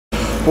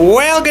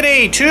Well,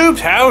 g'day tubes,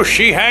 how's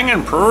she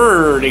hanging?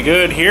 Pretty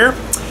good here.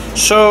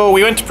 So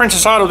we went to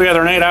Princess Auto the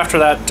other night after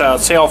that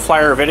sale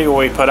flyer video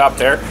we put up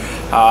there.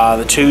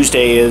 The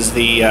Tuesday is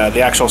the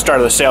actual start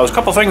of the sale. There's a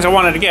couple things I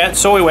wanted to get,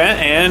 so we went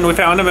and we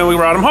found them and we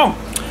brought them home.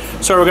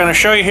 So we're going to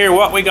show you here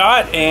what we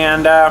got,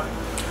 and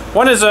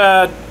one is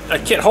a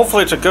kit.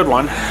 Hopefully it's a good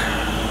one.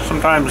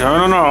 Sometimes I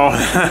don't know.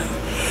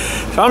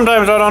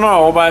 Sometimes I don't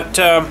know, but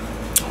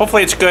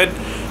hopefully it's good.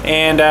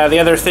 And the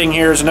other thing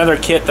here is another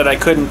kit that I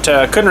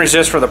couldn't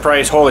resist for the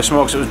price. Holy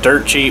smokes, it was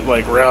dirt cheap,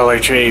 like really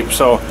cheap.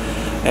 So,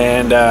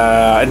 and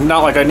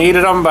not like I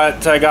needed them,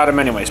 but I got them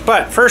anyways.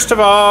 But first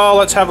of all,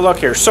 let's have a look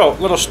here. So,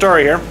 little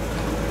story here.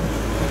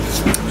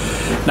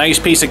 Nice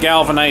piece of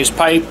galvanized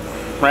pipe,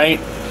 right?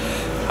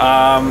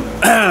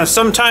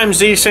 Sometimes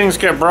these things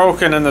get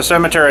broken in the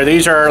cemetery.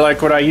 These are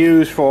like what I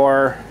use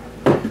for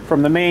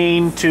from the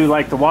main to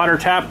like the water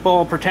tap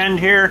bowl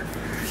pretend here.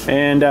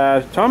 And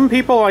some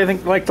people, I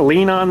think, like to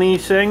lean on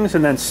these things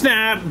and then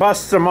snap,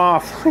 busts them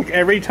off like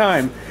every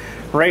time,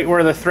 right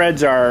where the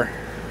threads are,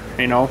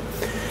 you know,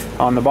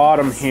 on the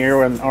bottom here,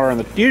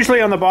 or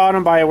usually on the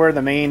bottom by where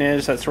the main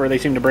is. That's where they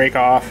seem to break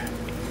off.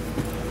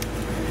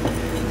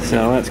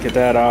 So let's get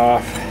that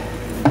off.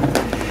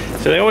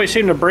 So they always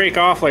seem to break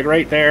off like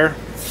right there.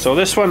 So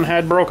this one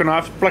had broken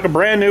off, like a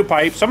brand new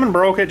pipe. Someone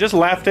broke it, just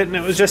left it, and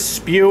it was just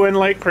spewing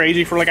like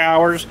crazy for like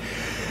hours.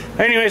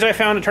 Anyways, I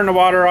found it, turned the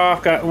water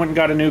off, went and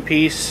got a new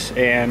piece,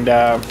 and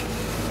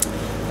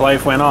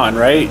life went on,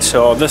 right?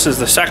 So this is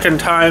the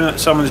second time that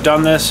someone's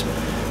done this.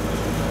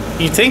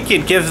 You'd think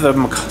you'd give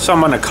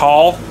someone a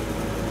call.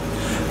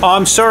 Oh,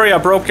 I'm sorry, I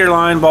broke your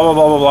line, blah, blah,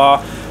 blah, blah,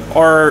 blah.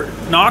 Or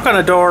knock on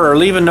a door or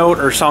leave a note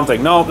or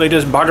something. No, they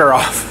just bugger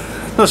off.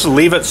 Just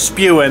leave it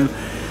spewing.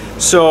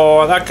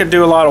 So that could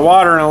do a lot of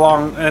water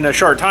in a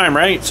short time,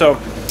 right? So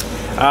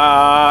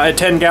at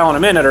 10 gallon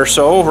a minute or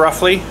so,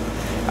 roughly.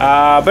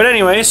 But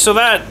anyway, so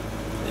that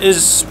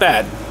is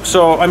bad.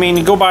 So, I mean,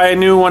 you go buy a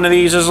new one of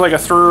these. This is like a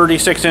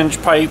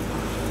 36-inch pipe.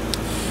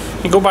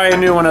 You go buy a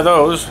new one of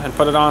those and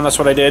put it on. That's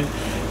what I did.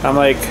 I'm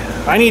like,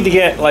 I need to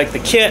get like the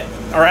kit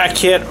or a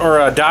kit or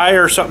a die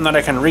or something that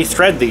I can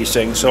rethread these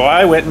things. So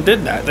I went and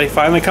did that. They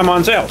finally come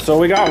on sale. So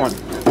we got one.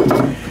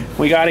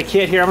 We got a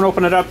kit here. I haven't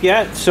opened it up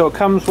yet. So it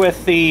comes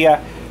with the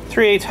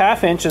 3/8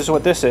 half inch is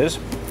what this is.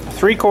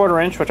 3/4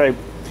 inch, which I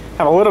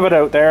have a little bit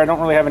out there. I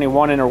don't really have any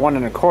 1 in or 1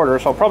 1/4,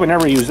 so I'll probably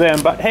never use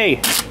them, but hey,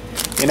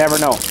 you never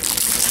know.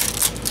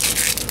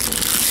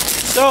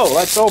 So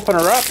let's open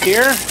her up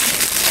here.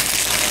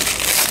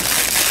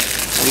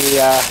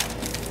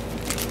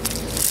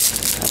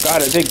 I've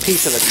got a big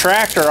piece of the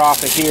tractor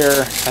off of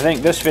here. I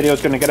think this video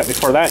is going to get up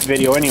before that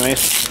video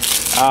anyways.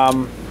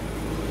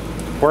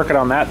 Working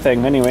on that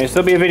thing anyways.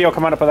 There'll be a video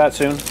coming up of that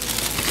soon.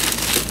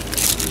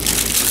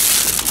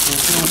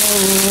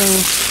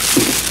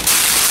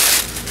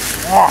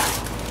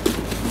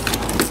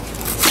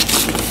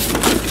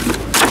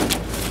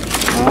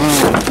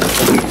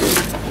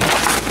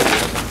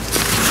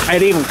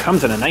 It even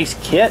comes in a nice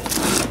kit.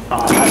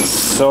 Oh, that's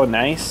so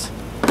nice.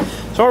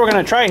 So what we're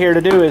going to try here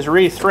to do is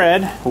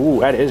rethread. Ooh,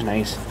 that is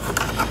nice.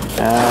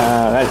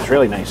 That is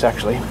really nice,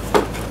 actually.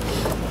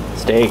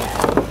 Stay.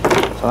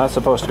 So that's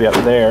supposed to be up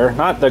there.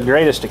 Not the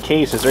greatest of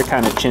cases. They're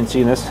kind of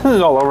chintzy. This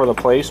is all over the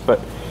place, but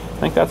I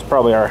think that's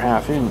probably our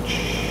 1/2 inch.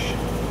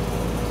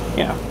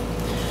 Yeah.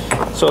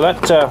 So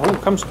that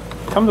comes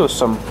with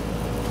some.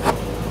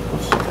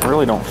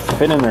 Really don't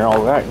fit in there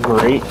all that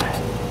great.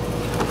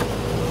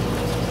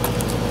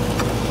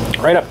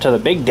 Right up to the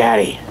Big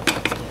Daddy.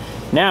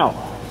 Now,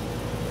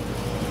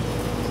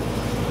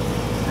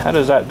 how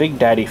does that Big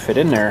Daddy fit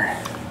in there?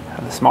 How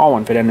does the small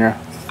one fit in there?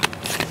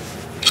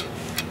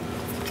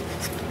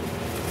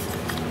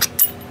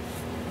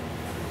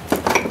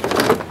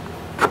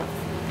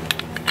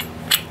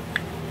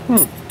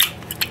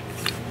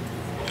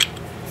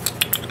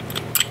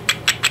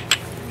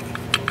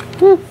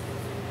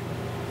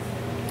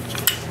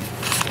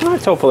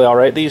 That's hopefully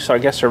alright. These, I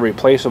guess, are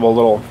replaceable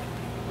little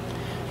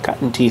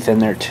cutting teeth in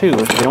there too.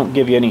 They don't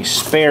give you any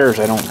spares,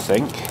 I don't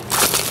think.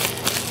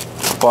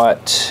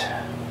 But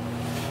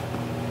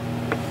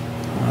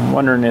I'm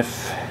wondering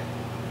if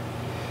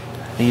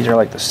these are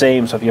like the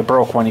same, so if you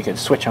broke one you could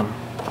switch them.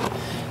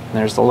 And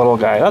there's the little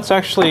guy. That's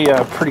actually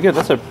pretty good.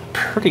 That's a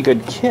pretty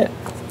good kit.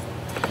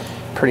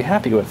 Pretty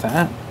happy with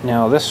that.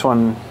 Now this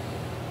one,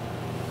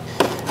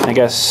 I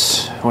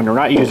guess when we're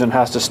not using,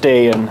 has to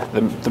stay in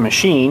the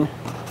machine.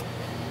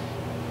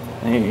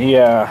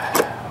 Yeah.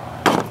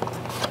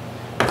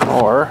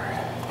 Or,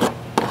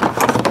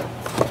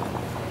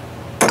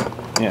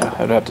 yeah,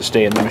 I'd have to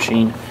stay in the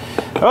machine.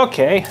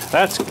 Okay,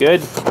 that's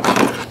good.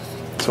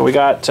 So we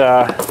got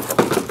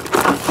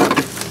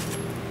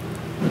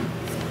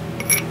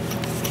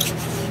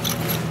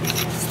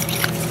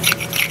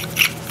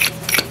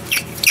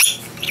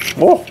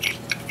whoa.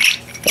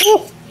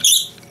 Whoa.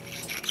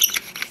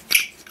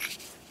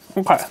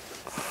 Okay.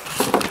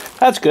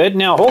 That's good.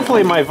 Now,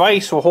 hopefully my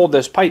vise will hold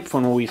this pipe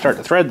when we start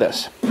to thread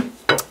this.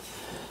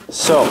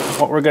 So,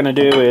 what we're going to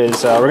do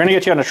is, we're going to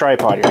get you on a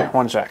tripod here.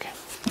 One sec.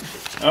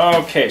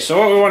 Okay, so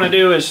what we want to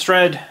do is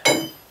thread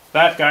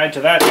that guy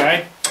to that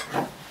guy.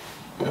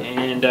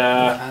 And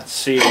let's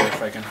see here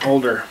if I can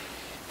hold her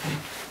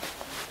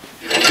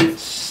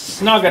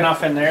snug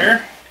enough in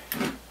there.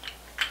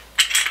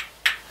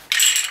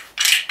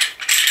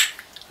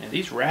 And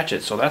these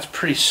ratchets, so that's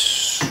pretty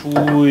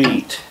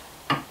sweet.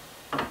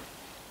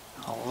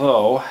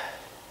 Although,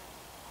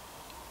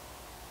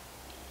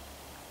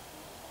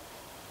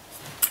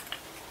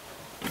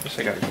 I guess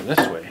I gotta go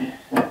this way.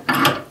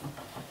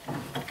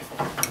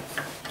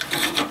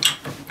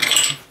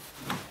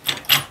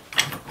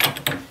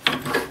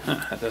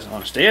 That doesn't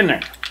want to stay in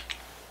there.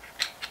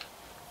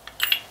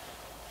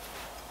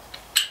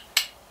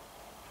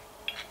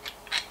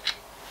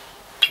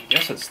 I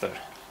guess it's the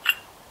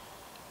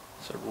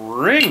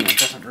ring that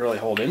doesn't really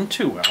hold in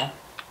too well.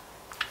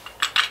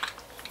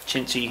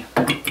 Chintzy.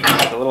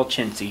 It's a little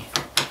chintzy.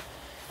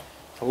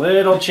 It's a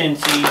little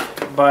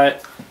chintzy,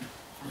 but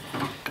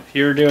if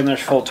you're doing this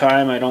full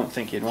time, I don't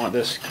think you'd want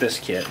this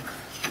kit.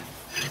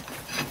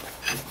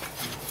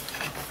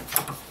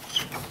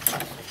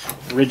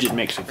 Rigid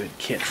makes a good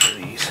kit for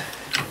these.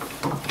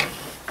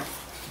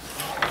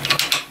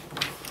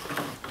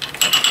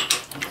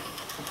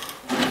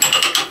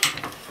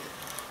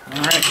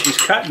 Alright, she's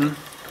cutting.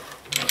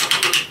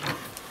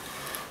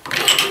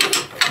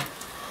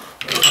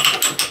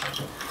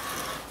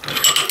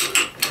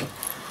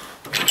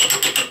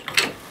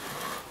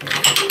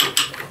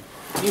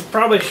 You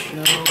probably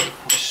should,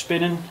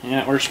 spinning?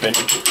 Yeah, we're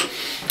spinning.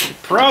 You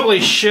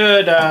probably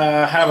should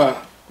have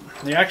a,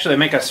 they actually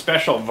make a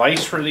special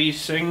vise for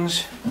these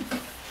things.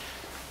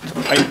 It's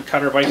a pipe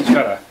cutter vise. It's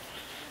got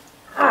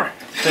a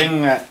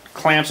thing that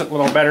clamps it a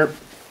little better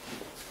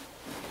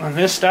than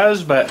this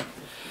does, but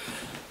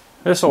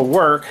this will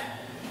work.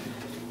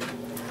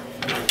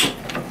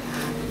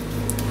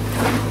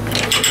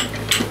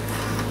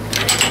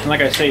 And like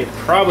I say, you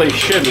probably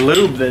should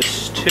lube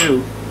this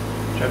too,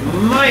 which I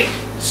might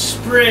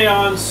spray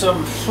on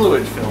some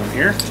fluid film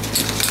here.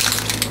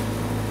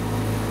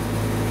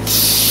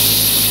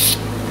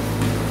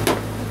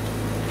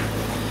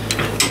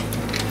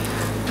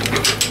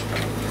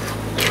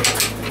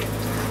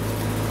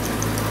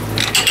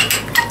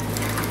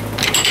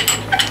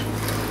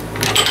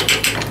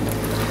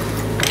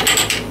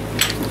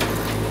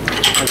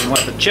 Doesn't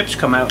let the chips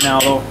come out now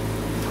though.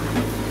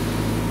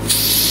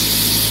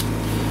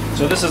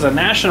 So this is a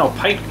National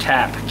Pipe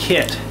Tap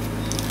kit.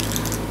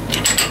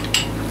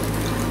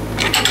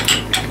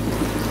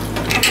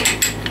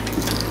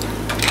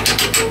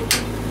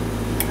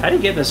 How do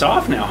you get this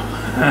off now?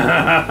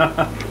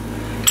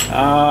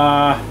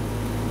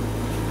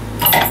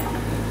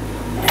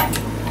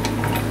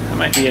 That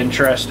might be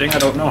interesting. I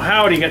don't know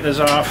how to get this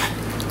off.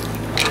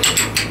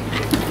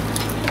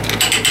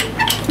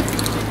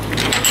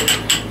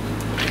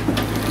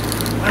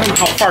 I don't know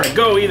how far to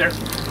go either.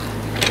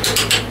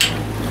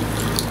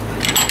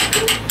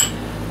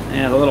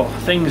 Yeah, the little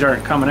things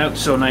aren't coming out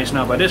so nice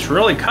now, but it's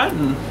really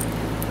cutting.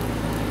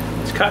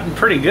 It's cutting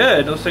pretty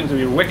good. Those things will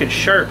be wicked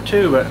sharp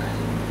too, but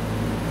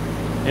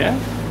yeah,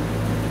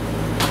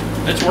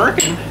 it's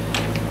working.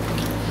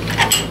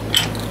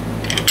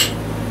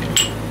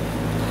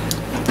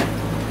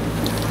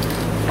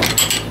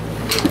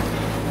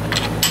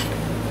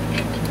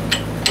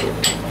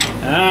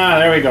 Ah,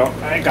 there we go.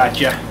 I got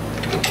you.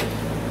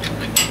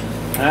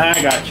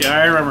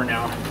 I remember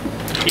now.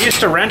 I used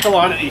to rent a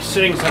lot of these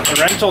things at the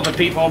rental to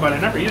people, but I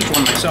never used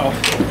one myself.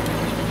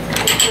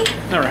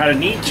 Never had a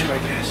need to, I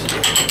guess.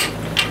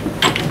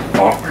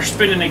 Oh, we're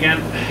spinning again.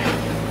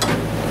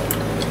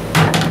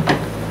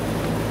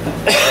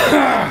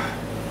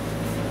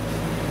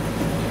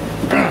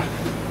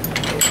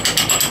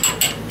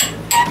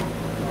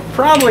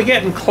 Probably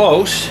getting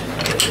close.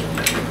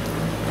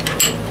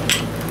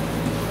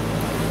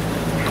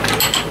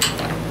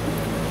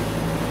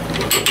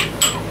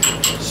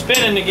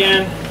 Spinning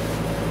again.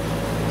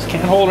 Just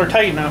can't hold her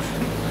tight enough.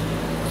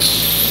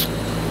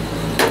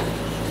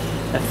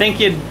 I think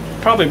you'd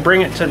probably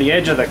bring it to the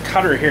edge of the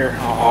cutter here.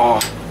 Oh,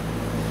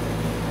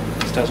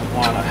 this doesn't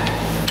want to.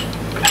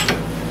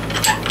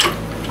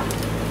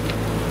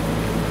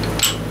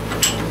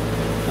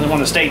 Doesn't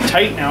want to stay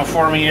tight now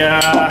for me. It's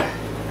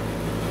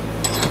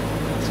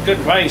a good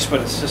vise,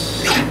 but it's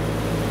just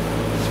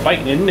it's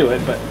biting into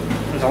it. But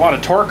there's a lot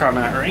of torque on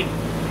that, right?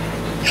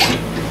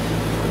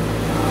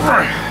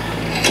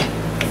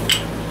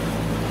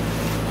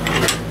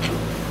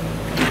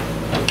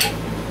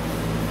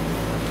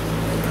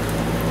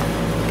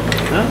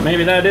 Well,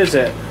 maybe that is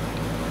it.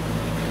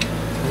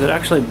 Does it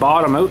actually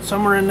bottom out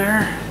somewhere in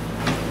there?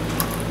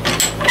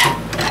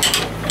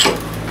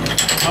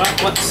 Well,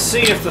 let's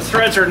see if the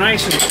threads are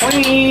nice and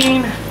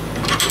clean.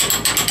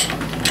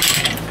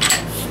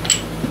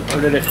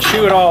 Or did it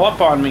chew it all up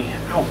on me?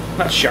 Oh,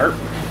 that's sharp.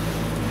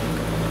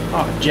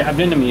 Oh, it jabbed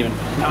into me even.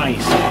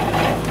 Nice.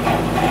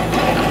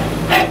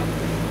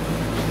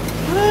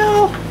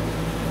 Well,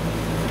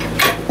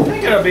 I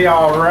think it'll be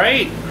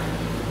alright.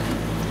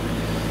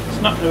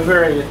 It's not a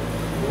very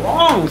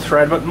long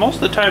thread, but most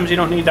of the times you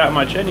don't need that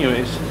much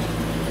anyways.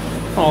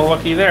 Oh,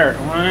 looky there.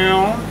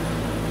 Well,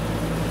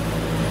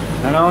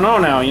 I don't know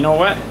now. You know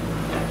what?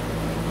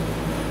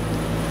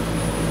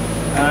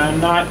 I'm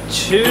not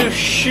too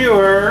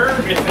sure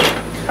if it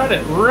cut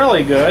it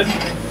really good.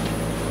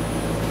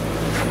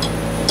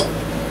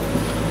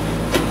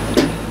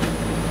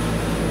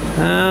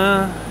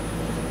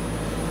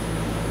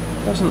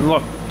 Doesn't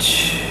look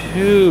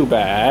too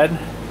bad.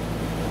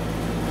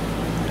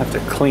 Have to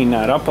clean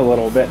that up a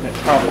little bit and it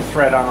probably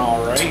thread on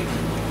all right.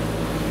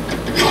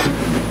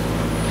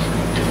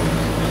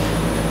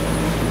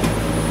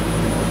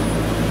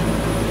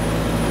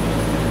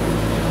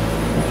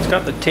 It's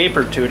got the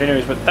taper to it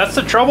anyways, but that's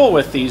the trouble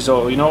with these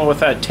though, you know, with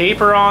that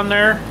taper on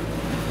there.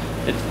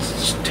 It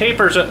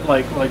tapers it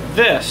like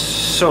this,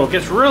 so it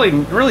gets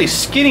really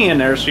skinny in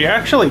there, so you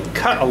actually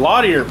cut a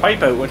lot of your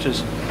pipe out, which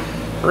is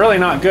really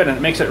not good, and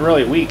it makes it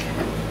really weak.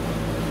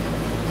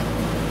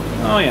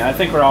 Oh yeah, I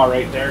think we're all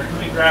right there. Let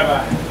me grab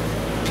a...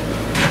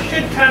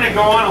 Should kind of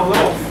go on a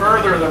little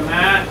further than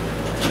that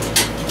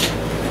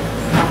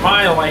for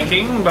my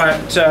liking,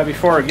 but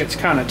before it gets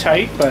kind of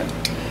tight, but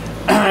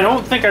I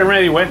don't think I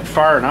really went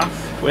far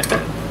enough with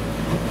it.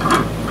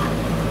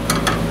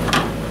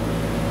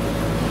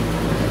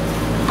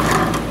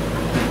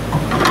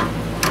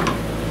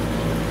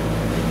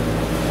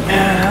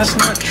 That's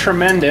not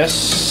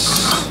tremendous.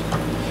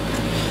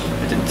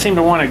 It didn't seem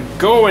to want to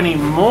go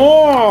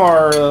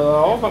anymore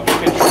though, but we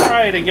could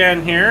try it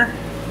again here.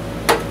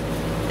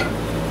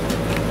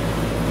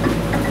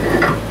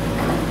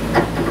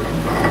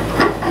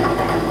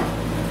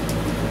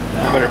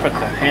 I better put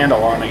the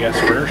handle on, I guess,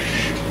 first.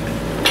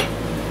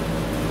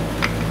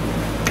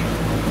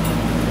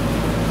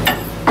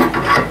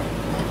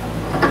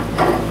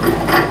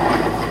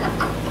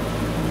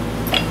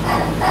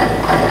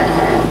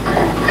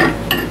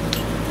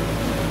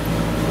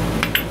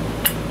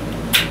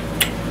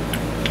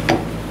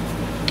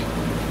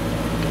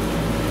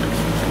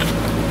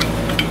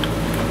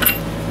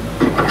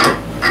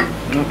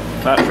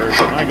 That first,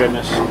 my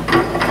goodness.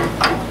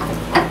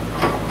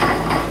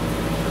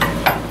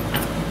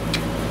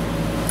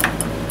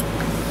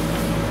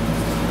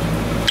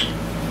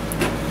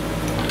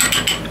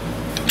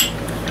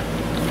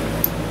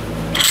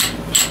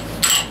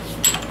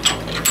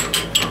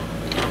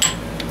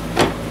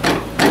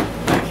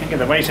 I can't get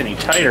the vise any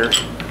tighter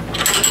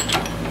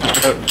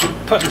without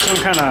putting some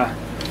kind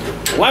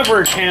of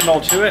leverage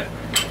handle to it.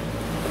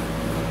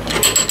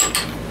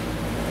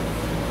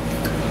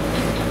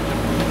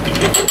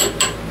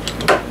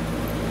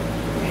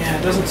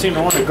 It doesn't seem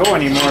to want to go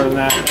any more than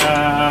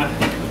that.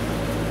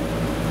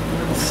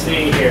 Let's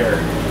see here.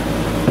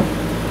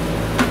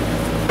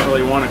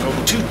 Really want to go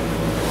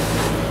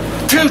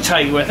too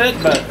tight with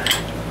it, but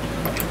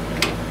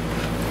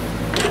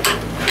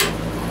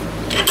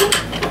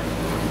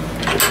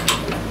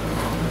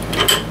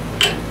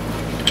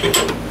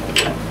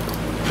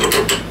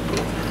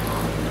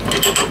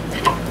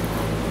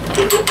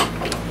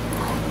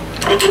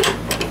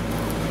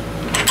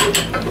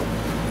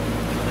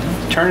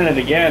turning it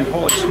again.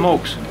 Holy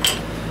smokes.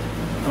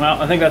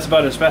 Well, I think that's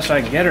about as best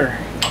I can get her.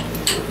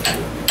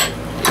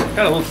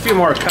 Got a few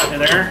more cut in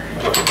there.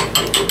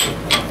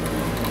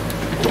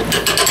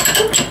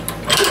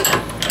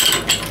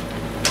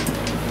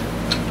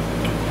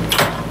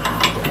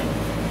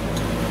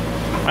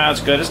 Well,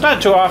 that's good. It's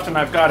not too often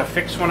I've got to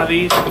fix one of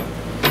these,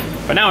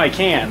 but now I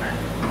can.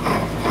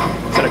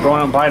 Instead of going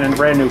out and buying a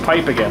brand new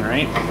pipe again,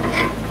 right?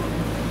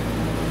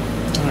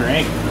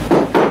 Alright.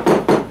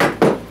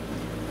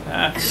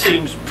 That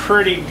seems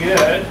pretty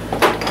good.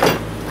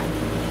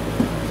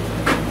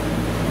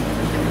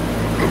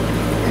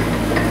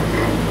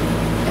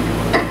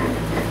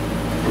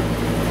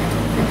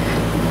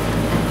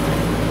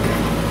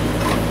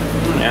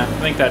 Yeah, I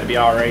think that'd be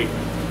alright.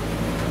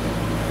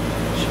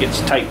 She gets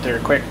tight there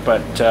quick,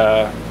 but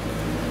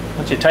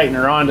once you tighten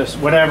her on to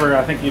whatever,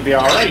 I think you'd be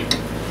alright.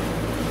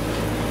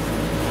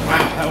 Wow,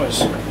 that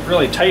was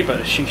really tight,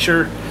 but she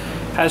sure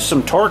has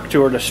some torque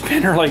to her to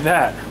spin her like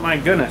that. My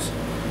goodness.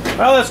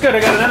 Well, that's good.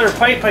 I got another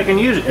pipe I can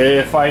use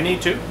if I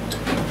need to.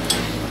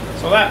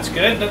 So that's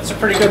good. That's a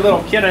pretty good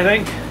little kit, I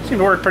think. Seemed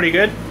to work pretty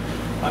good.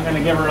 I'm going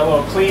to give her a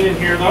little clean in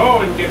here,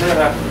 though, and get rid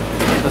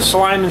of the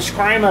slime and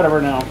scrime out of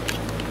her now.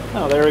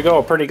 Oh, there we go.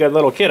 A pretty good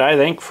little kit, I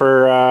think,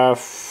 for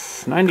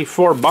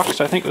 94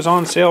 bucks, I think it was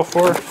on sale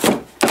for.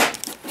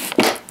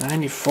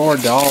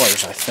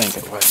 $94, I think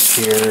it was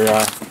here.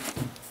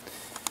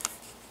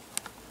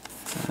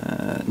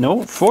 No,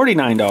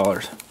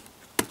 $49.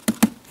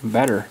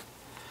 Better.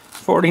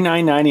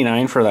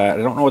 $49.99 for that.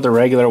 I don't know what the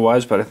regular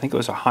was, but I think it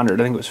was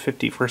 100. I think it was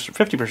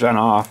 50%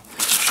 off.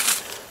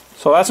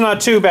 So that's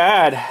not too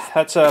bad.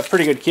 That's a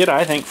pretty good kit,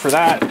 I think, for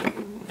that.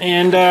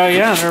 And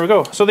yeah, there we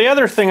go. So the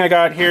other thing I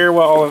got here,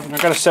 well,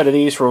 I've got a set of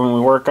these for when we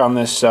work on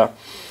this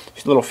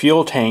little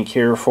fuel tank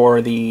here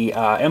for the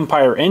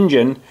Empire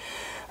engine.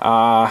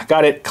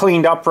 Got it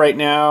cleaned up right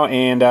now,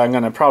 and I'm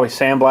going to probably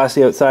sandblast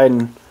the outside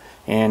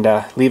and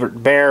leave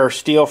it bare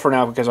steel for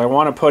now, because I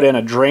want to put in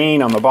a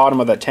drain on the bottom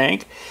of the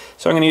tank.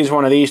 So I'm going to use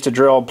one of these to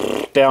drill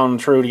down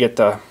through to get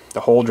the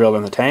hole drilled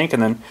in the tank,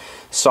 and then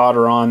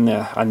solder on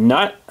a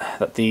nut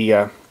that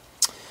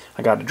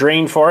I got a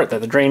drain for it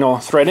that the drain will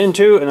thread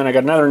into, and then I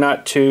got another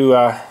nut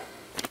to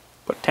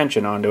put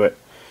tension onto it.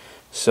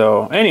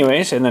 So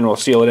anyways, and then we'll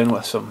seal it in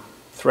with some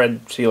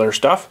thread sealer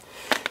stuff.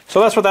 So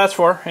that's what that's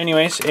for.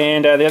 Anyways,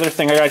 and the other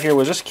thing I got here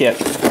was this kit.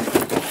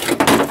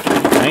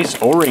 Nice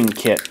O-ring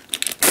kit.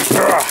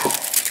 Ugh.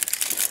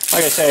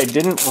 Like I said, I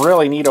didn't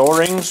really need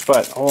O-rings,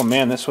 but oh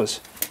man, this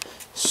was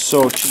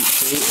so cheap.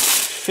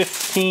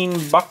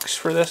 $15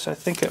 for this, I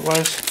think it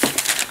was.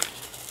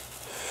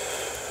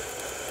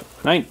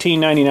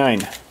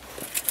 $19.99.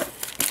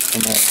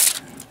 And then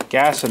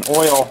gas and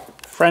oil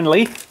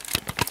friendly.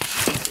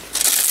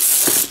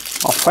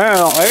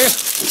 Apparently.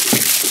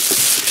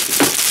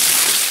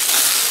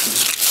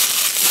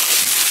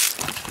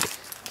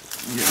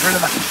 Get rid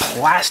of the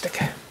plastic.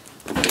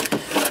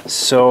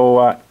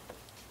 So,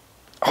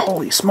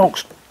 holy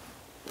smokes.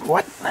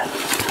 What?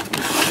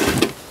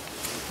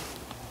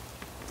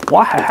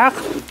 What the heck?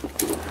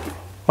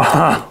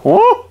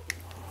 Whoa!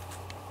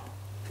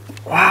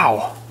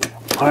 Wow.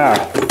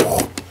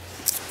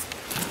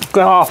 Look at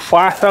all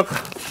plastic.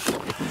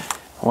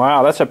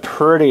 Wow, that's a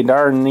pretty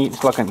darn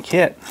neat looking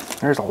kit.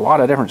 There's a lot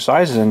of different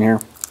sizes in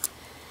here.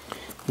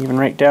 Even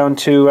right down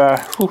to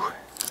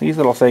these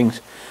little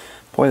things.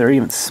 Boy, they're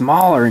even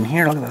smaller in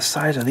here. Look at the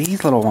size of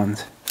these little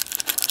ones.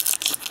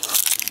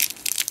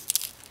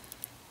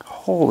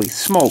 Holy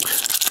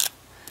smokes.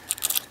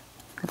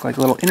 Look like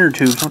little inner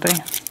tubes, don't they?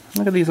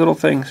 Look at these little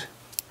things.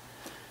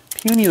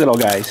 Puny little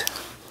guys.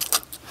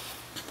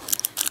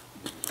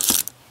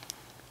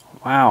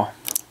 Wow.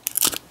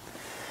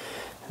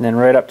 And then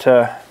right up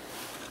to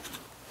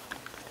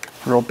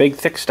real big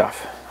thick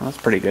stuff. Well,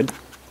 that's pretty good.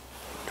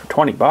 For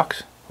 20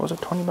 bucks. What was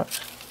it, 20 bucks?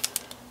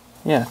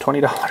 Yeah,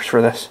 $20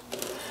 for this.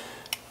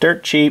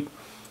 Dirt cheap.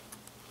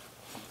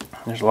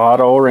 There's a lot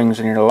of O-rings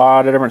in here. A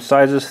lot of different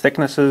sizes,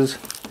 thicknesses.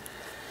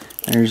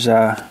 There's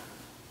hang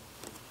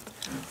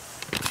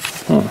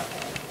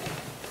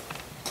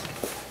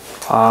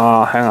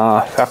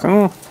on a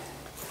second.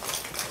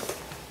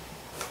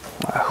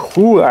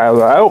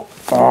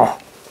 Oh.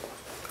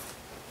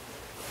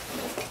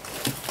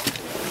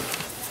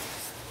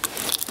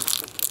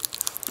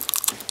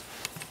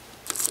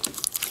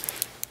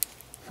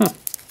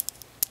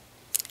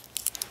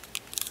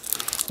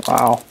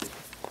 Wow.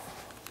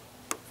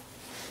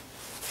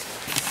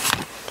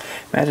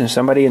 Imagine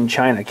somebody in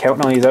China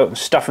counting all these out and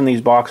stuffing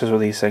these boxes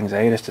with these things,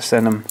 eh? Just to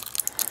send them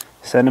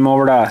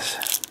over to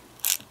us.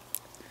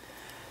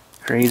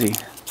 Crazy.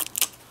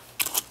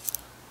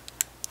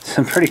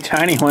 Some pretty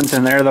tiny ones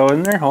in there though,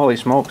 isn't there? Holy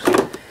smokes.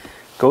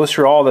 Goes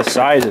through all the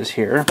sizes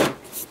here.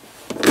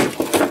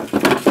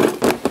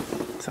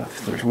 So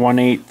if there's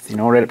 1/8, you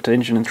know, right up to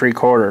 1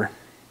 3/4.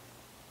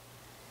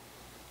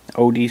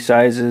 OD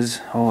sizes,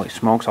 holy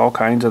smokes, all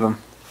kinds of them.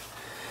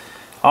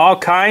 All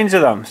kinds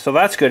of them. So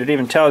that's good. It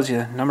even tells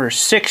you number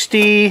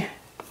 60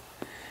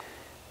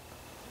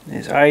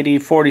 is ID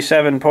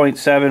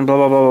 47.7, blah,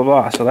 blah, blah, blah,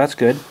 blah. So that's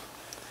good.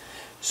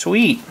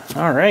 Sweet.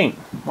 All right.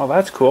 Well,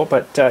 that's cool.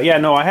 But yeah,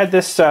 no, I had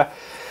this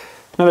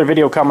another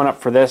video coming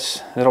up for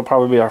this. It'll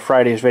probably be our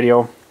Friday's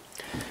video.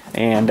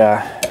 And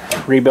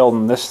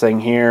rebuilding this thing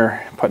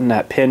here, putting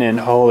that pin in.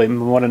 Holy,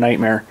 what a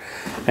nightmare.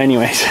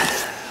 Anyways.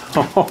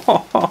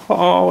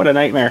 Oh, what a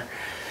nightmare.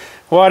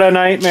 What a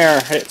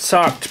nightmare. It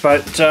sucked,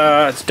 but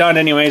it's done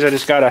anyways. I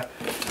just gotta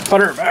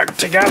put her back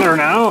together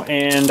now,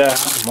 and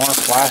more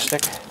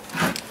plastic.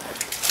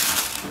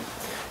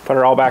 Put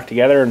her all back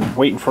together and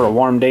waiting for a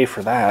warm day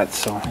for that.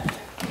 So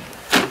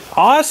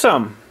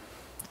awesome.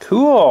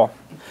 Cool.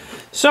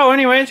 So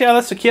anyways, yeah,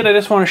 that's the kit. I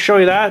just want to show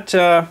you that.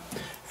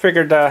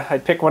 Figured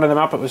I'd pick one of them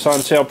up. It was on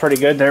sale pretty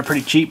good. They're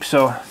pretty cheap,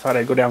 so I thought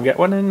I'd go down and get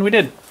one, and we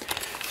did.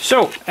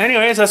 So,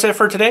 anyways, that's it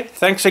for today.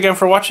 Thanks again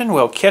for watching.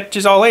 We'll catch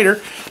you all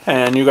later,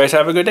 and you guys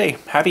have a good day.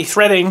 Happy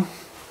threading!